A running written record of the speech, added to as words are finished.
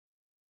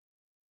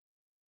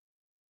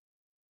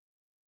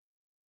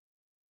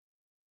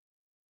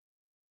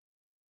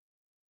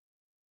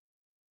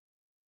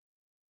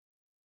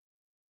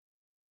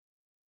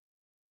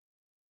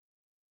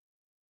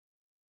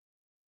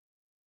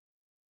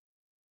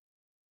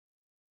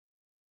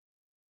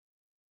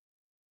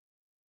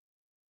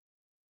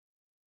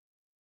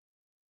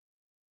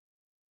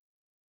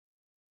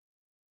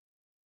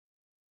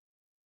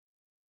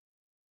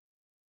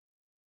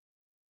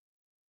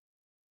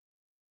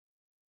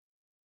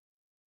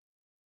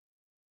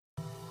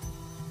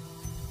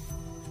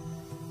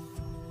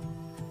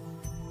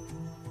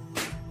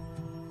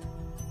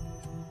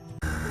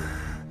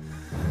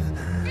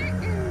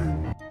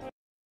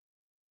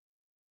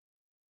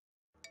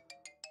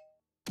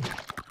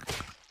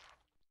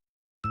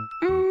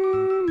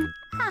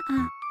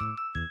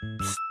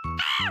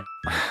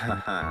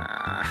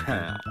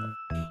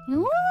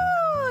Ooh,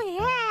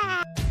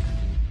 yeah.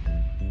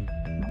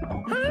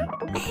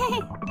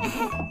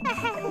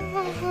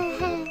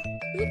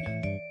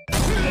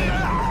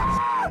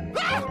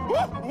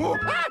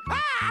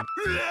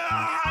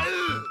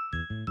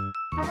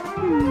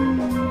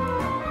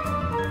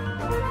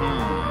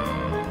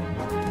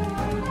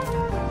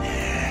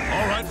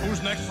 All right,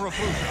 who's next for a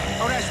flu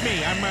shot? Oh, that's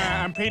me.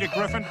 I'm Peter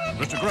Griffin.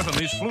 Mr. Griffin,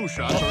 these flu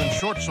shots are in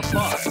short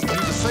supply. You need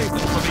to save them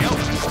for the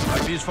elders,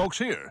 like these folks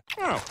here.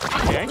 Oh,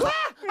 okay. Well,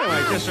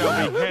 I guess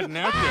I'll be heading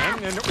out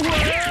then. And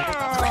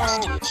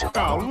whoa!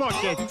 Oh, look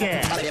at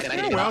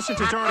that. Oh, well, since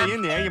it's already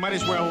in there, you might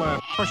as well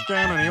push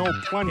down on the old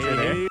plunger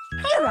there.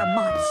 You're a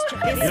monster.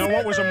 You know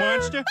what was a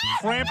monster?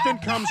 Frampton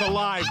Comes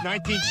Alive,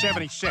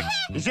 1976.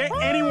 Is there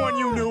anyone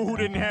you knew who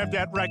didn't have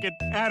that record?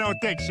 I don't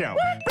think so.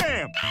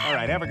 Bam! All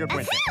right, have a good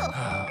winter.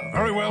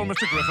 Very well,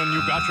 Mr. Griffin,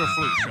 you got your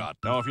flu shot.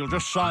 Now, if you'll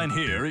just sign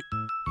here...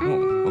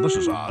 Oh, well, this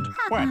is odd.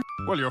 What?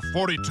 Well, you're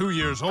 42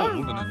 years old,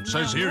 and it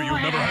says here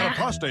you've never had a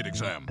prostate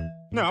exam.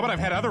 No, but I've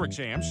had other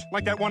exams,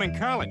 like that one in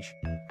college.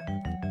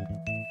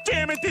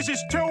 Damn it, this is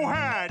too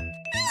hard.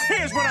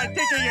 Here's what I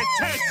think of your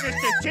test,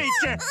 Mr.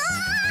 Teacher.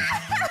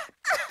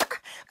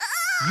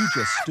 You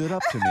just stood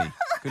up to me.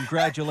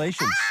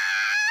 Congratulations.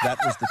 That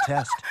was the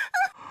test.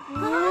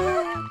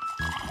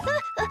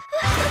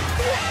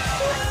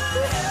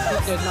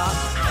 It did not.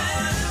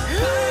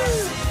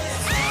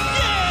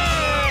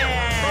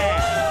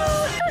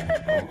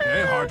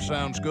 Okay, heart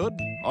sounds good.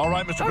 All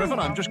right, Mr. Griffin,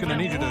 I'm just going to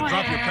need you to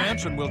drop your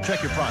pants and we'll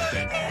check your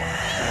prostate.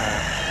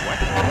 What?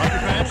 Drop your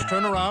pants,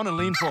 turn around, and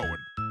lean forward.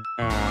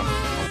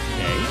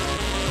 Okay.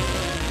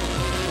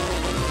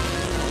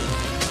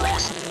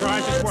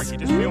 Guys, it's working.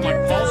 Just feel my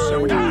pulse.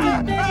 So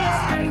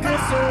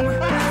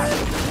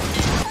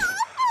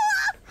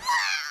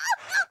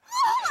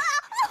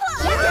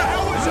What the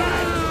hell was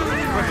that?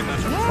 Mr. Griffin,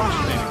 that's a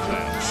prostate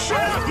exam.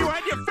 shut up! You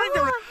had your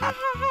finger.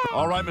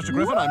 All right, Mr.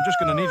 Griffin, I'm just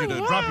going to need you to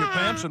drop your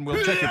pants and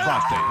we'll check your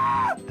prostate.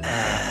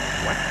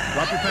 What?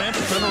 Drop your pants,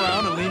 turn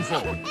around, and lean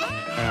forward.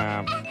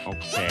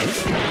 Okay.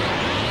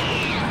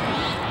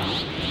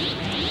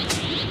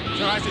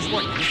 So how's this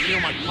working? Just feel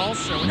my pulse.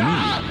 So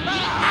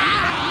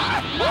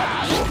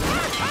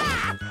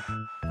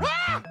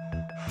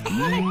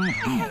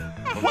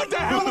What the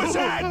hell was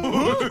that?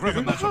 Mr.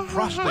 Griffin, that's a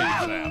prostate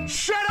exam.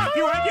 Shut up!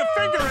 You had your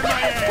finger in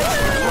my ass.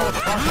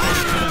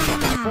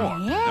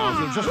 Now, if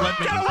you'll just let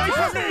me... Get away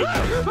from me!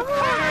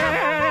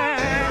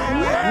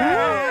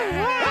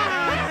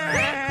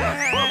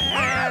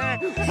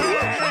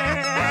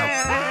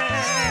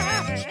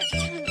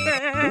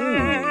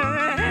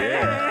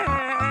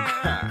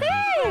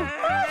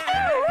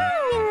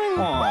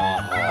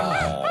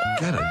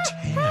 Get a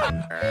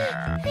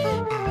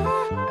 10.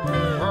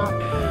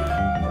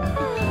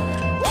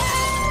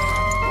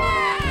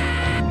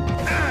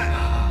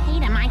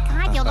 Peter, my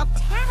God, you look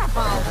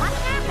terrible. What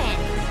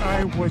happened?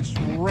 I was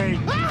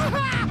raped.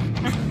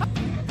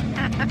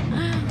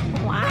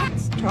 What?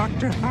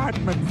 Dr.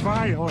 Hartman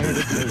violated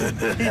me.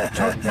 He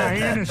took my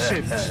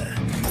innocence. Got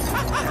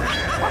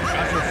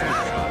your flu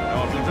shot.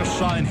 Now, if you'll just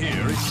sign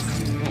here...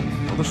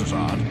 Well, this is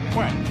odd.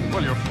 What?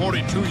 Well, you're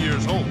 42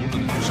 years old,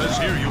 and it says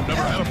here you've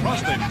never had a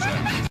prostate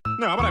exam.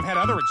 No, but I've had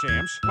other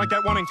exams, like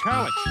that one in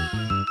college.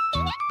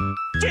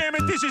 Damn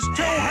it, this is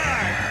too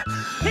hard!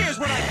 Here's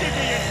what I think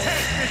of your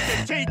test,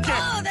 Mr. Teacher!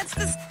 Oh, that's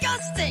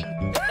disgusting.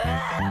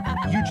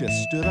 You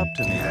just stood up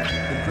to me.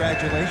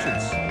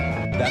 Congratulations.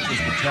 That was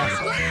the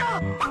test.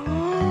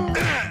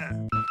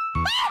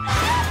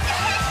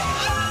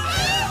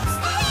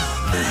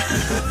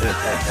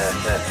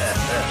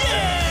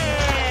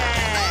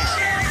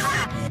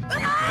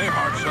 Hey,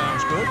 heart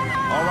sounds good.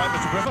 All right,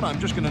 Mr. Griffin, I'm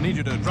just going to need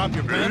you to drop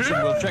your pants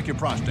and we'll check your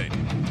prostate.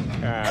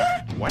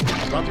 What?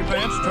 Drop your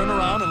pants, turn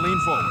around, and lean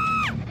forward.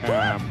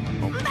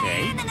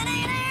 Okay.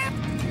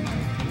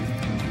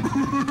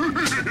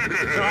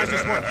 So how's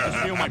this working? Just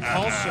feel my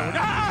pulse.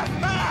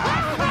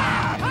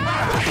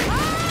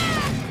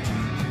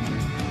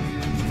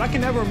 So I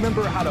can never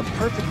remember how to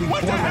perfectly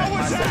What the format hell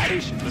my was that?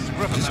 citation. Mr.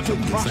 Griffin, that's a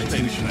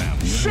prostate exam.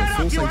 shut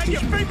up! You had your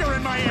finger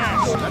in my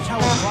ass! That's how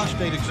a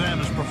prostate exam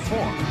is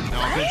performed.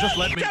 Now, if you'll just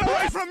let me... Get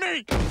away from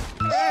me!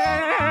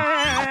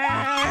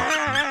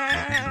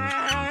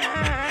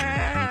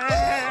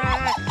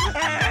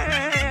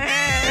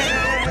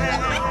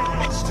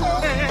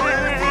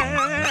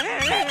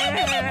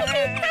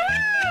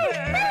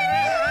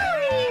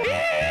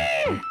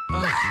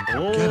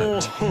 Get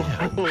a 10.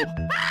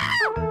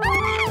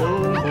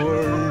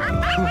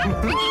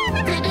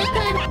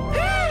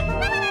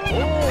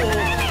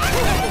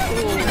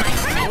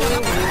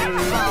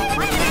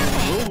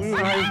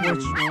 I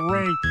was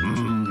raped.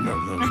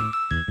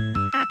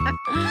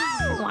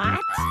 What?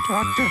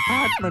 Dr.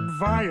 Hartman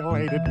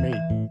violated me.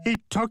 He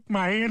took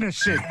my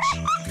innocence.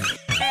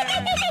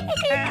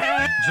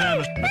 Exam,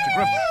 Mr.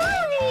 Griffin.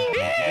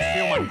 You just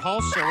feel my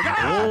pulse. So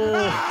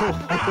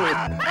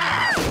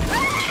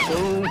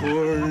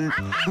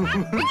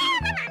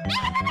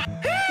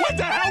What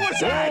the hell was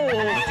that?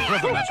 Mr.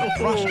 Griffin, that's a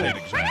prostate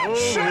exam.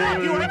 Shut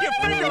up! You had your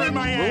finger in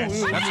my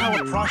ass! That's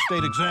how a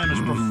prostate exam is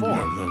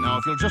performed. Now,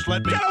 if you'll just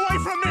let me... Get away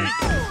from me!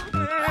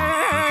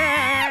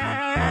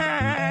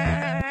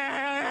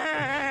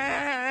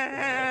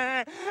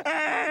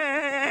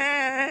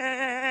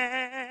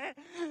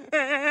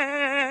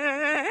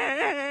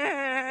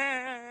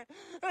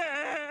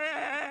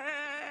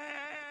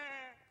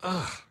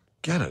 Ugh,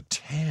 get a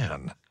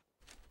tan.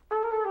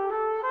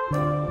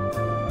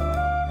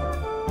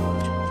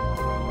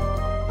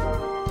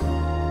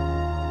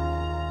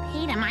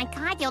 Peter, my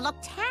God, you look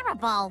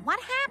terrible. What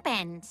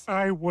happened?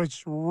 I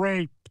was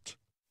raped.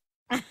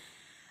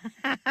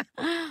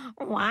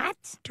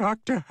 What?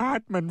 Dr.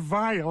 Hartman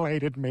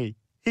violated me.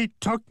 He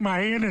took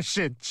my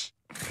innocence.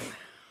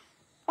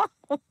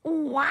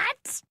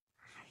 What?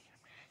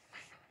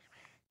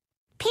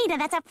 Peter,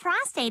 that's a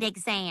prostate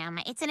exam.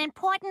 It's an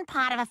important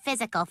part of a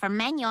physical for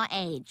men your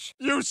age.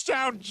 You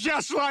sound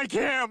just like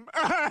him!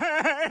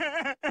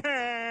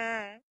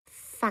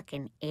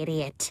 Fucking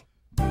idiot.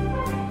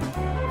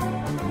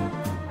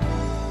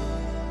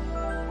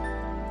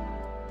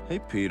 Hey,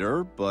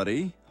 Peter,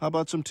 buddy. How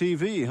about some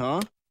TV,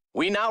 huh?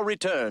 We now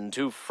return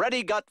to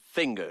Freddy Got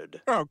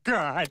Fingered. Oh,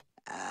 God.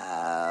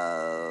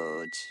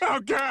 Ouch. Oh,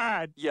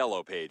 God.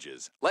 Yellow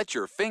Pages. Let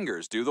your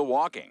fingers do the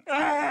walking.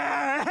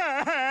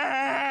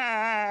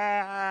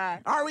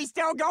 Are we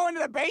still going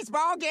to the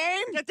baseball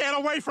game? Get that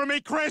away from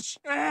me, Chris.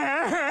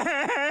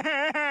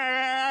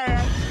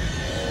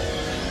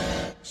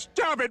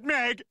 Stop it,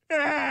 Meg.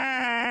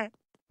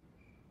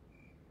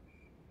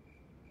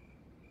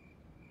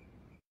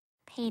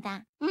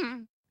 Peter.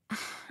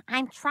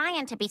 I'm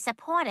trying to be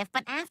supportive,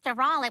 but after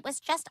all, it was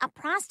just a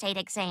prostate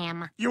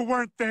exam. You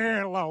weren't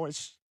there,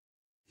 Lois.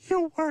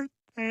 You weren't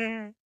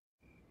there.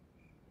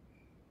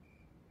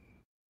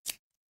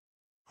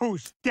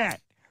 Who's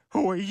that?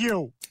 Who are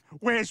you?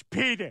 Where's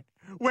Peter?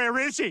 Where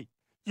is he?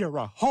 You're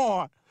a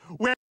whore.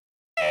 Where...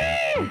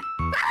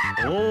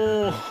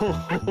 Oh,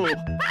 oh boy.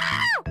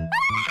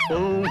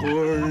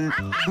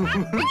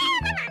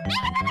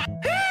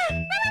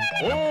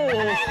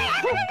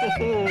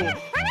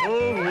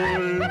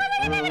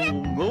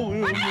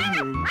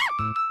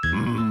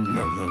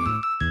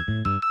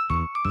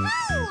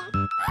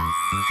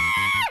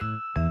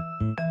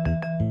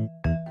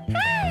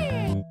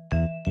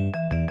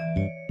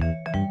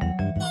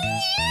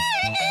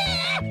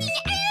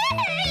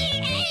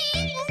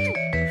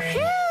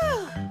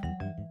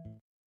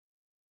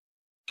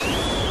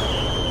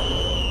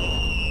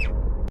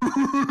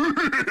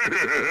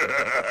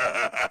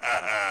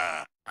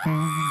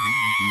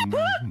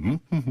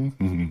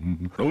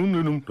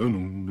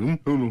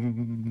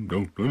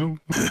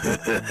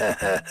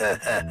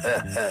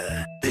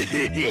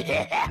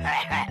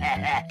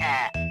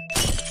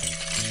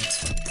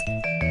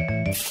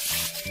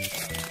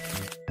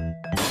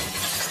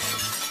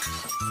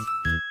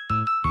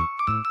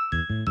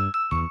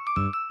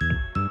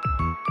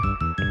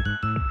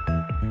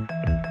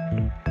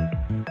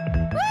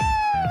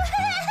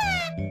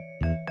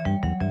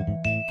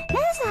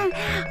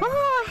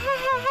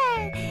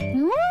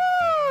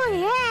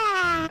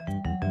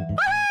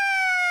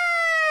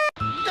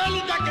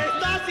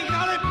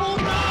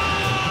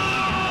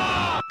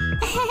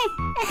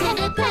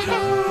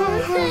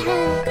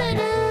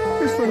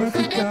 Esto la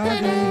fica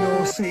de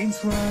lo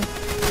sensual,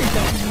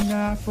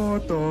 una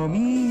foto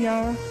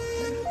mía,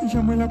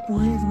 ya me la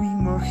puedo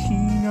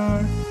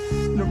imaginar,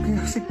 lo que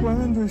hace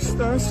cuando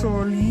está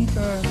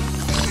solita.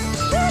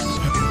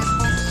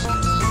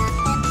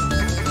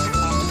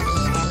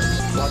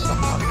 What the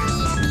fuck?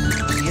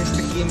 ¿Y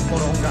este quién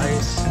poronga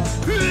es?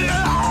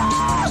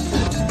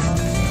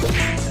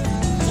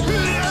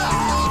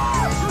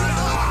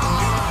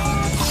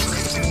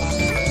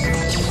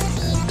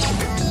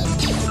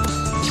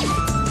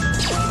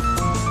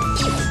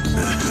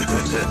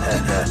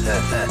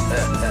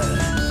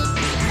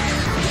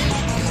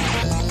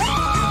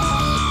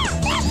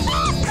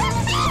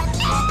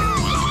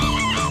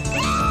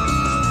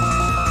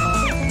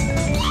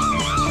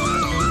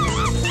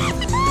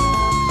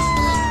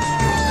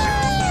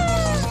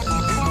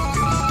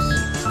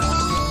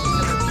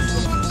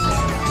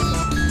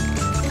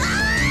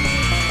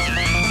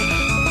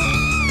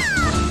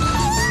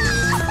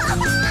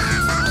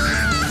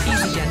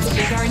 EasyJet's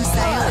big orange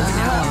sale is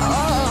now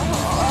on.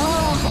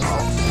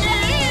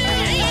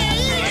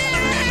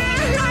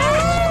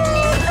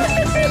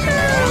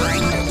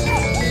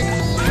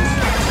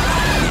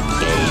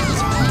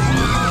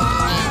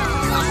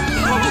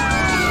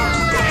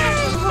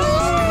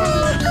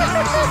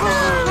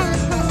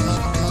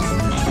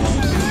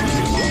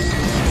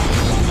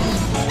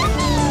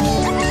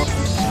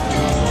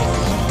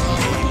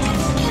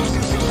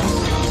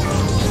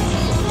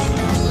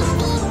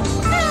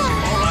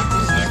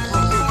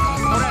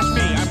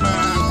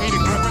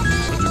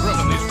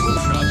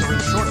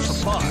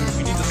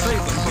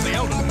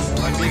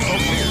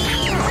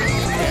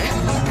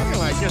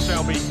 Guess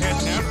I'll be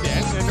heading out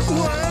then, and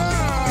whoa!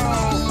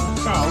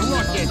 Oh,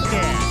 look at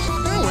that!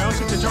 Oh, well,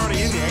 since it's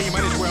already in there, you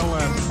might as well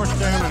push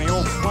down on the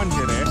old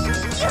plunger there.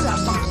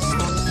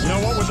 You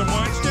know what was a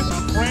monster?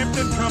 Cramp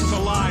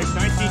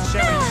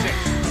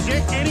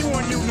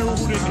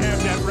who didn't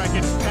have that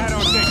record. I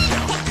don't think so.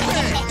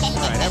 Hey.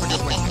 All right, have a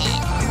good one.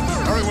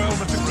 Very well,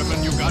 Mr.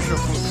 Griffin, you got your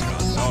flu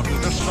shot. Now, if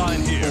you'll just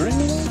sign here.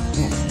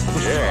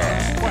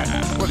 Yeah. What?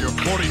 Well, you're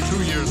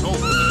 42 years old.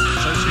 It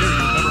says here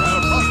you've never had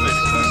a prostate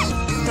exam.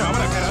 No,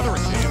 but I've had other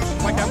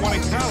exams, like that one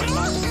in college.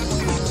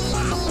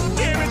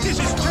 Damn it, this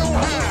is too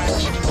hard.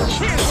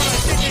 Here's what I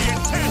think of your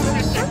test,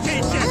 Mr.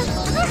 Teacher.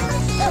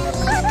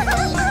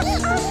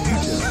 You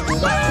just stood up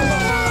to me.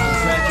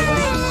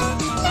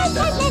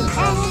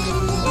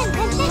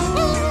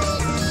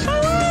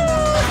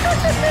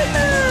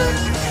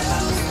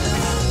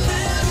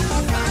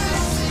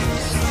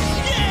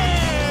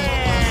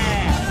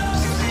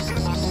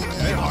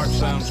 Okay, heart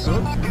sounds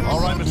good. All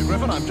right, Mr.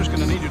 Griffin, I'm just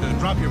going to need you to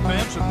drop your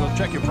pants and we'll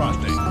check your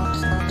prostate.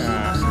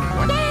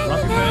 What? Drop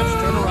your pants,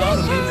 turn around,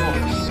 and lean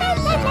forward.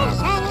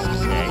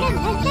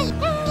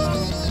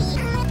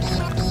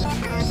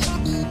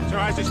 So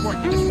how's this work?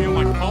 You just feel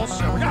my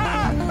pulse? What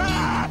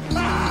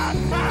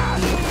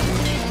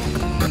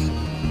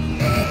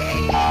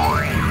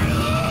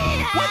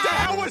the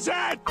hell was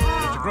that?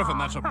 Mr. Griffin,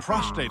 that's a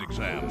prostate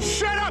exam.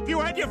 Shut up! You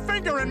had your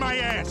finger in my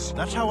ass!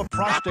 That's how a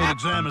prostate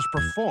exam is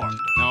performed.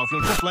 Now, if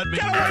you'll just let me...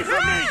 Get away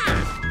from me!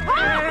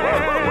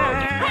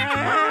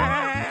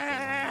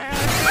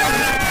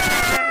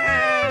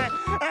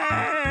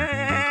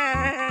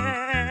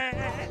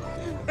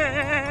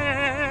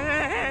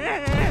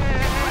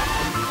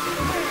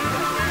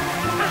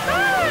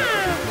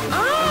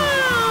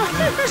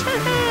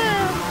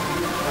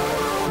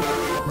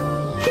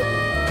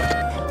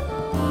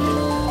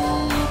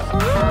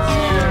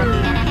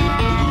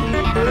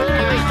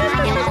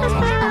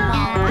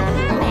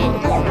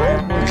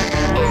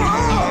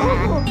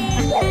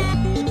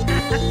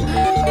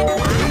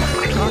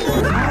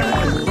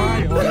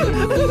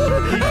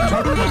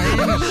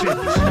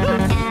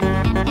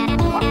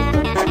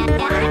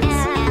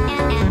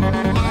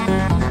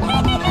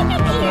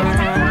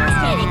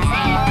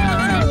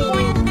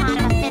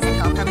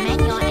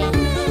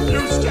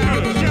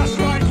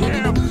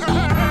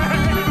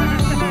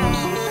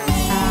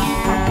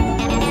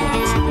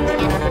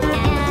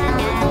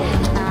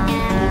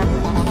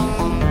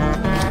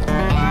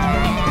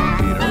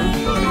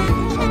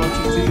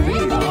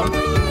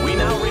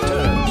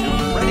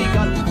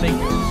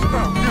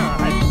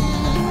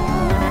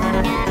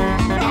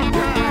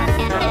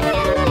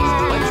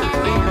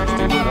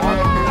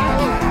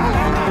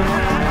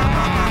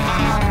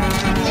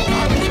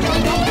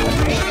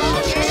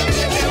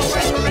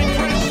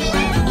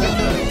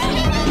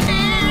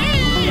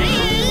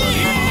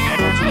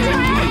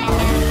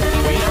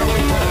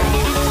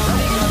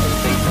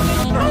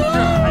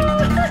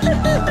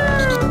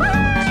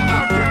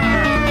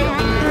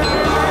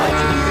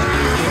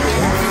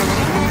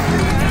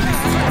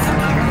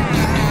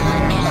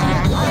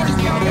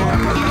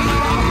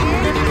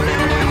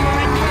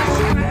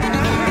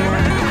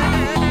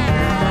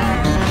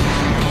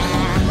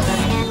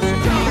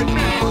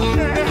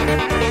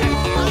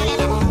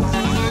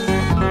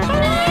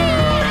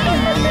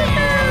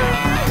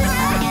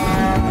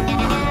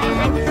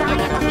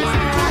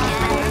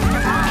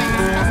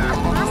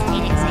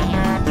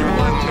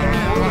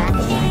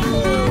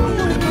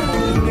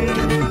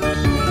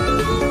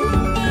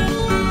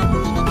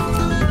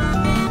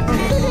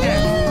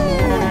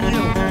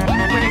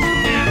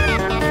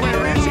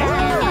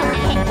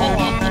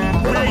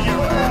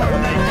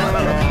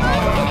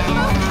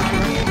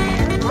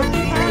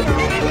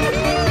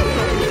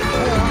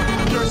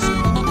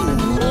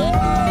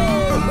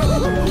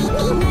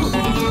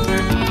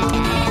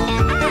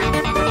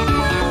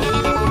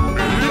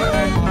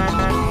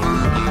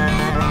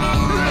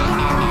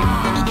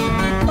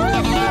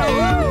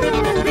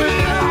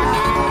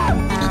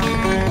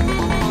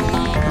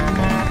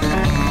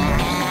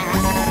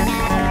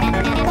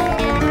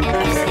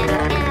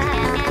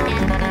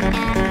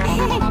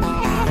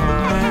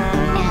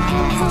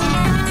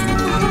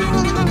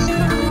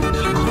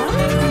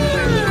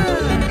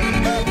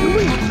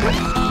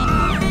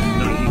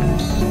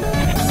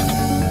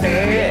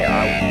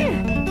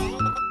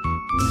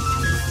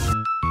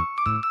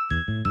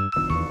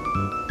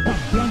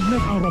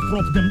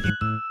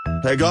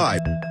 Hey, guy.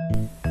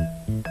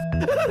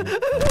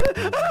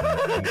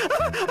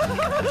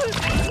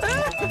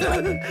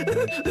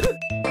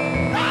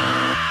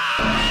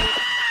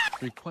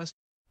 Request.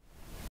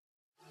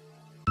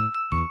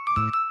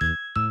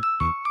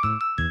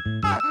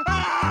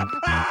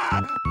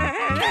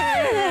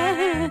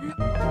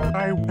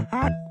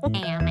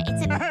 Damn,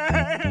 it's a...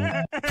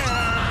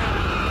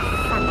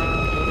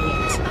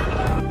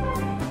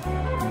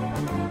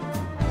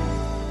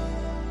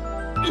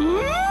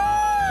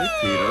 Hey,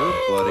 Peter,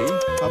 buddy.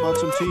 How about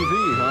some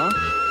TV, huh?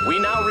 We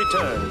now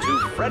return to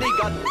Freddy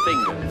Got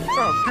Fingered.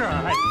 Oh,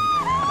 God.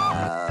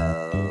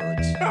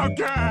 Oh,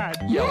 God.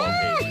 Yellow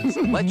Pages.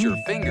 Let your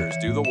fingers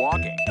do the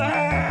walking.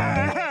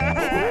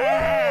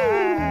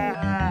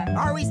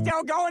 Are we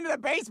still going to the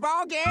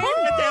baseball game?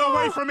 Get that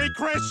away from me,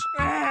 Chris.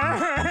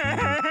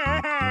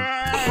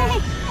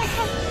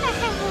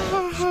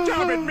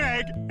 Stop it,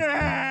 Meg.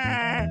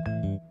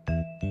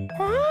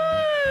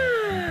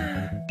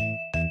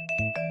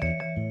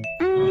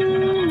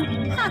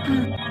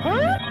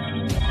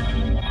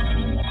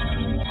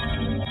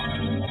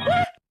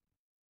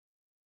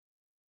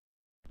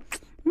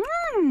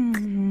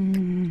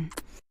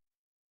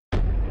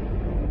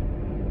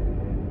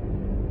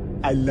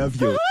 I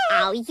love you.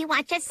 Oh, you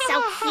are just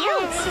so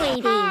cute,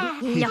 sweetie.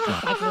 Look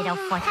at that little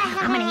foot.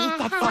 I'm gonna eat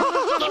that foot.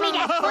 Give me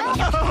that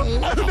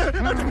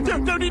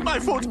foot. Don't eat my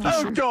foot.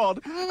 Oh,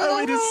 God. Oh,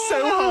 it is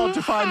so hard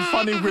to find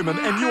funny women,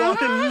 and you are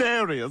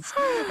hilarious.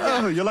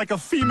 Oh, you're like a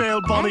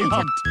female Bonnie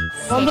Hunt.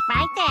 Sit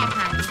right there,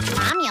 honey.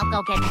 Mommy'll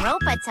go get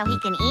Rupert so he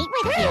can eat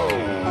with you.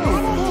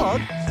 Oh,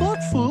 God.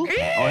 Thoughtful. Oh,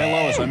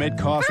 hey, Lois, I made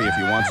coffee if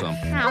you want some.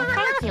 Oh,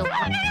 thank you.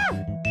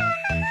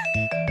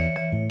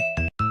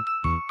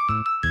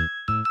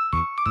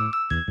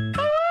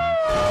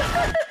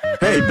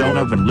 Hey, don't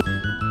open